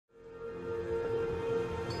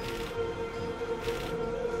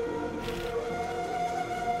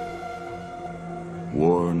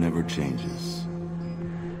War never changes.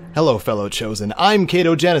 Hello fellow Chosen, I'm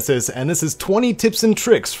Kato Genesis, and this is 20 tips and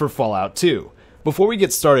tricks for Fallout 2. Before we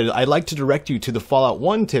get started, I'd like to direct you to the Fallout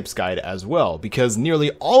 1 tips guide as well, because nearly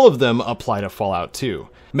all of them apply to Fallout 2.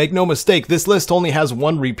 Make no mistake, this list only has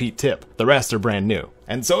one repeat tip, the rest are brand new.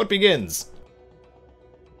 And so it begins!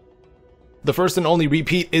 The first and only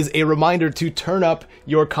repeat is a reminder to turn up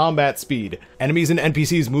your combat speed. Enemies and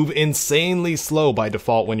NPCs move insanely slow by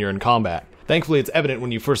default when you're in combat. Thankfully it's evident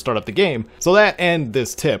when you first start up the game, so that and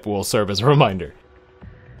this tip will serve as a reminder.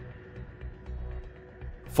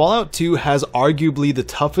 Fallout 2 has arguably the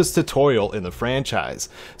toughest tutorial in the franchise,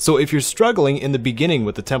 so if you're struggling in the beginning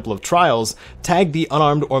with the Temple of Trials, tag the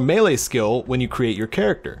Unarmed or Melee skill when you create your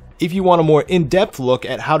character. If you want a more in-depth look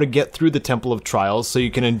at how to get through the Temple of Trials so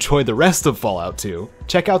you can enjoy the rest of Fallout 2,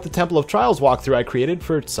 check out the Temple of Trials walkthrough I created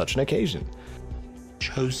for such an occasion.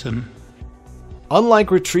 Chosen.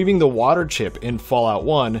 Unlike retrieving the water chip in Fallout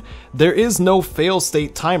 1, there is no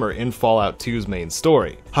fail-state timer in Fallout 2's main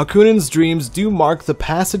story. Hakunen's dreams do mark the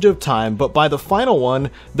passage of time, but by the final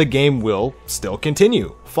one, the game will still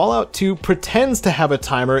continue. Fallout 2 pretends to have a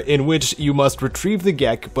timer in which you must retrieve the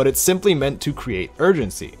Gek, but it's simply meant to create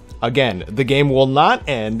urgency. Again, the game will not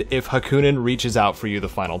end if Hakunen reaches out for you the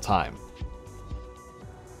final time.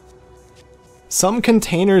 Some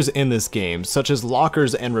containers in this game, such as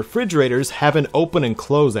lockers and refrigerators, have an open and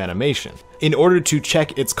close animation. In order to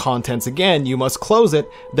check its contents again, you must close it,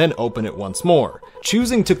 then open it once more.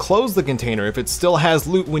 Choosing to close the container if it still has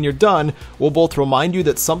loot when you're done will both remind you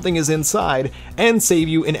that something is inside and save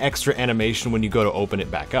you an extra animation when you go to open it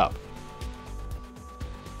back up.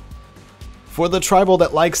 For the tribal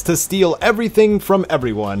that likes to steal everything from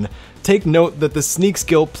everyone, take note that the sneak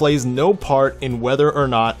skill plays no part in whether or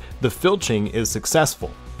not the filching is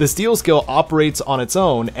successful. The steal skill operates on its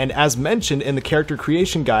own, and as mentioned in the character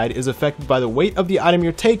creation guide, is affected by the weight of the item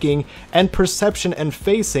you're taking and perception and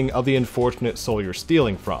facing of the unfortunate soul you're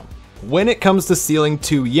stealing from. When it comes to stealing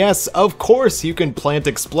too, yes, of course you can plant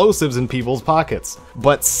explosives in people's pockets,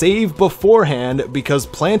 but save beforehand because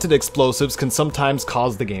planted explosives can sometimes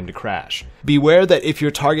cause the game to crash. Beware that if your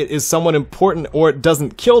target is someone important or it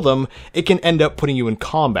doesn't kill them, it can end up putting you in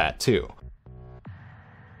combat too.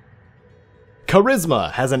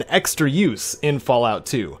 Charisma has an extra use in Fallout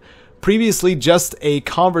 2. Previously just a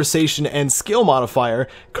conversation and skill modifier,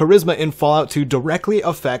 Charisma in Fallout 2 directly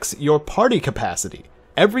affects your party capacity.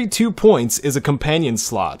 Every 2 points is a companion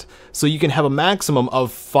slot, so you can have a maximum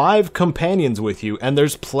of 5 companions with you, and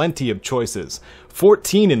there's plenty of choices.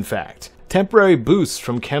 14 in fact. Temporary boosts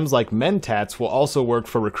from chems like Mentats will also work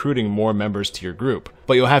for recruiting more members to your group,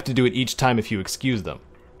 but you'll have to do it each time if you excuse them.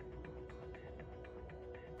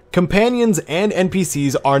 Companions and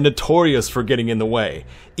NPCs are notorious for getting in the way,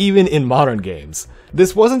 even in modern games.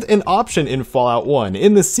 This wasn't an option in Fallout 1.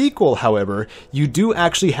 In the sequel, however, you do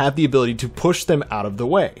actually have the ability to push them out of the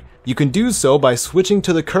way. You can do so by switching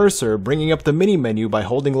to the cursor, bringing up the mini menu by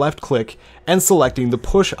holding left click, and selecting the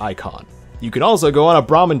push icon. You can also go on a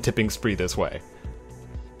Brahmin tipping spree this way.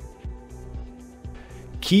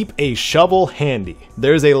 Keep a shovel handy.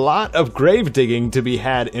 There's a lot of grave digging to be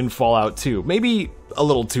had in Fallout 2, maybe a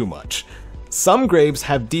little too much. Some graves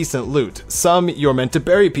have decent loot, some you're meant to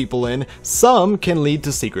bury people in, some can lead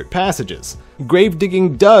to secret passages. Grave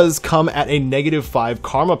digging does come at a -5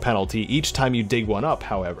 karma penalty each time you dig one up,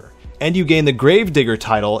 however. And you gain the Grave Digger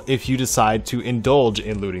title if you decide to indulge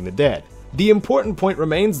in looting the dead. The important point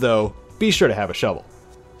remains though, be sure to have a shovel.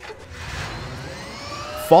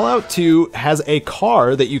 Fallout 2 has a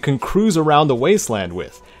car that you can cruise around the wasteland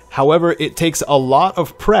with. However, it takes a lot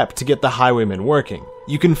of prep to get the highwaymen working.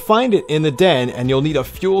 You can find it in the den, and you'll need a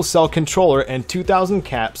fuel cell controller and 2,000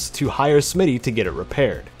 caps to hire Smitty to get it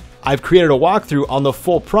repaired. I've created a walkthrough on the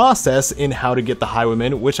full process in how to get the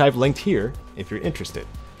highwaymen, which I've linked here if you're interested.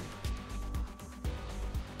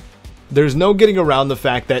 There's no getting around the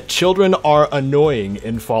fact that children are annoying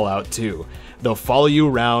in Fallout 2. They'll follow you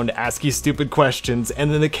around, ask you stupid questions,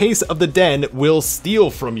 and in the case of the den, will steal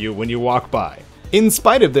from you when you walk by. In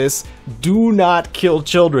spite of this, do not kill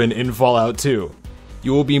children in Fallout 2.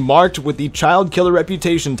 You will be marked with the Child Killer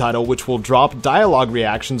Reputation title, which will drop dialogue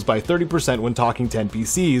reactions by 30% when talking to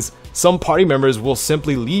NPCs. Some party members will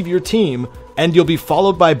simply leave your team, and you'll be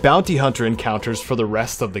followed by bounty hunter encounters for the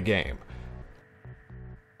rest of the game.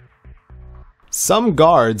 Some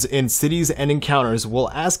guards in cities and encounters will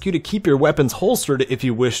ask you to keep your weapons holstered if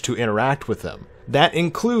you wish to interact with them. That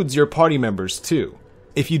includes your party members too.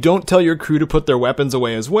 If you don't tell your crew to put their weapons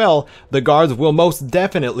away as well, the guards will most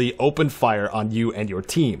definitely open fire on you and your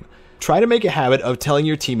team. Try to make a habit of telling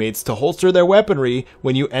your teammates to holster their weaponry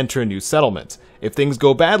when you enter a new settlement. If things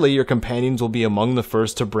go badly, your companions will be among the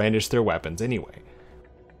first to brandish their weapons anyway.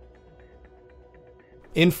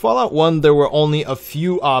 In Fallout 1, there were only a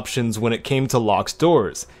few options when it came to locked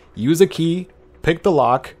doors. Use a key, pick the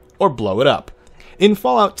lock, or blow it up. In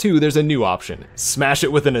Fallout 2, there's a new option: smash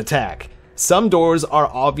it with an attack. Some doors are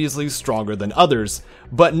obviously stronger than others,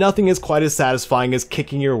 but nothing is quite as satisfying as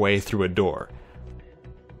kicking your way through a door.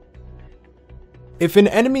 If an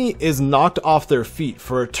enemy is knocked off their feet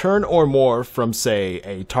for a turn or more from, say,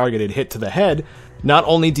 a targeted hit to the head, not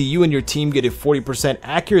only do you and your team get a 40%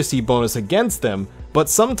 accuracy bonus against them, but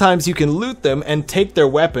sometimes you can loot them and take their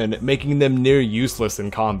weapon, making them near useless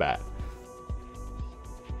in combat.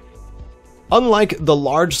 Unlike the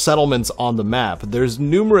large settlements on the map, there's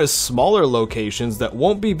numerous smaller locations that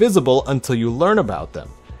won't be visible until you learn about them.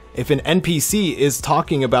 If an NPC is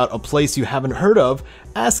talking about a place you haven't heard of,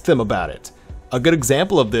 ask them about it. A good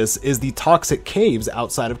example of this is the toxic caves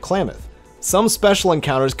outside of Klamath. Some special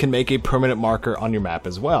encounters can make a permanent marker on your map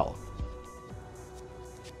as well.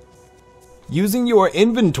 Using your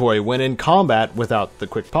inventory when in combat without the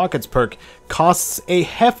Quick Pockets perk costs a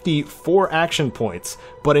hefty 4 action points,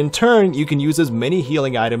 but in turn you can use as many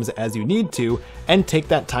healing items as you need to and take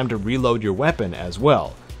that time to reload your weapon as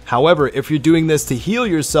well. However, if you're doing this to heal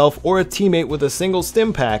yourself or a teammate with a single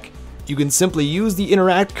stim pack, you can simply use the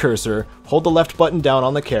interact cursor, hold the left button down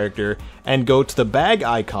on the character, and go to the bag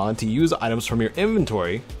icon to use items from your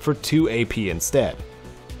inventory for 2 AP instead.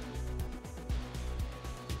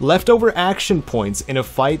 Leftover action points in a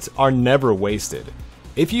fight are never wasted.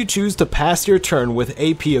 If you choose to pass your turn with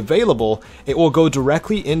AP available, it will go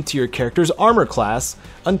directly into your character's armor class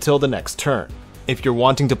until the next turn. If you're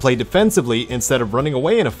wanting to play defensively instead of running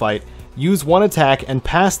away in a fight, use one attack and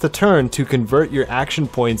pass the turn to convert your action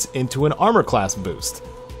points into an armor class boost.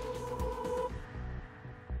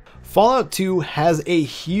 Fallout 2 has a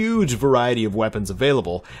huge variety of weapons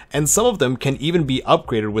available, and some of them can even be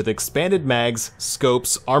upgraded with expanded mags,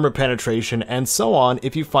 scopes, armor penetration, and so on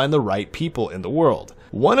if you find the right people in the world.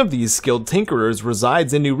 One of these skilled tinkerers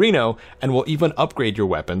resides in New Reno and will even upgrade your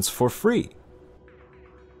weapons for free.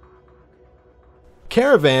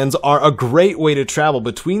 Caravans are a great way to travel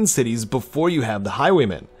between cities before you have the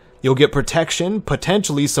highwaymen. You'll get protection,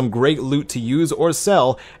 potentially some great loot to use or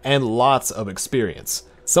sell, and lots of experience.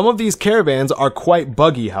 Some of these caravans are quite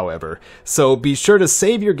buggy, however, so be sure to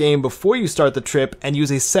save your game before you start the trip and use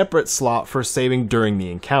a separate slot for saving during the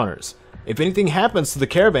encounters. If anything happens to the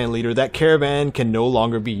caravan leader, that caravan can no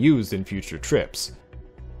longer be used in future trips.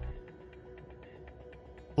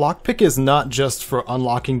 Lockpick is not just for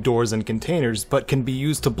unlocking doors and containers, but can be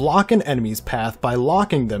used to block an enemy's path by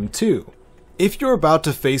locking them too. If you're about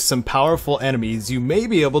to face some powerful enemies, you may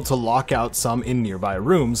be able to lock out some in nearby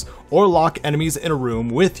rooms, or lock enemies in a room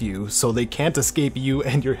with you so they can't escape you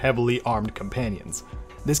and your heavily armed companions.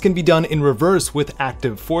 This can be done in reverse with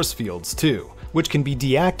active force fields too, which can be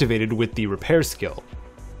deactivated with the repair skill.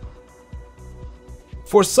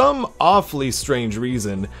 For some awfully strange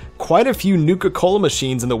reason, quite a few Nuka-Cola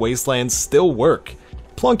machines in the Wastelands still work.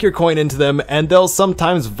 Plunk your coin into them and they'll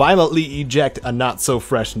sometimes violently eject a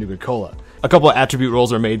not-so-fresh Nuka-Cola. A couple of attribute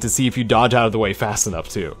rolls are made to see if you dodge out of the way fast enough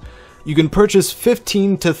too. You can purchase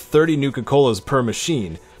 15 to 30 Nuka-Colas per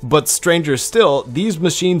machine, but stranger still, these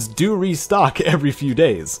machines do restock every few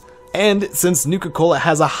days. And since Nuka-Cola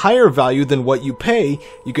has a higher value than what you pay,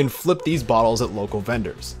 you can flip these bottles at local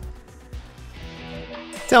vendors.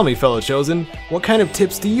 Tell me, fellow Chosen, what kind of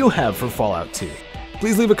tips do you have for Fallout 2?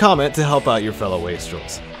 Please leave a comment to help out your fellow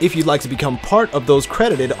Wastrels. If you'd like to become part of those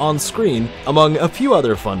credited on screen, among a few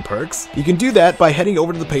other fun perks, you can do that by heading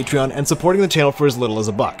over to the Patreon and supporting the channel for as little as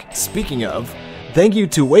 $1. Speaking of, thank you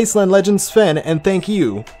to Wasteland Legend Sven, and thank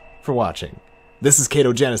you for watching. This is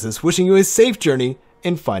Kato Genesis wishing you a safe journey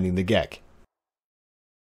in finding the Gek.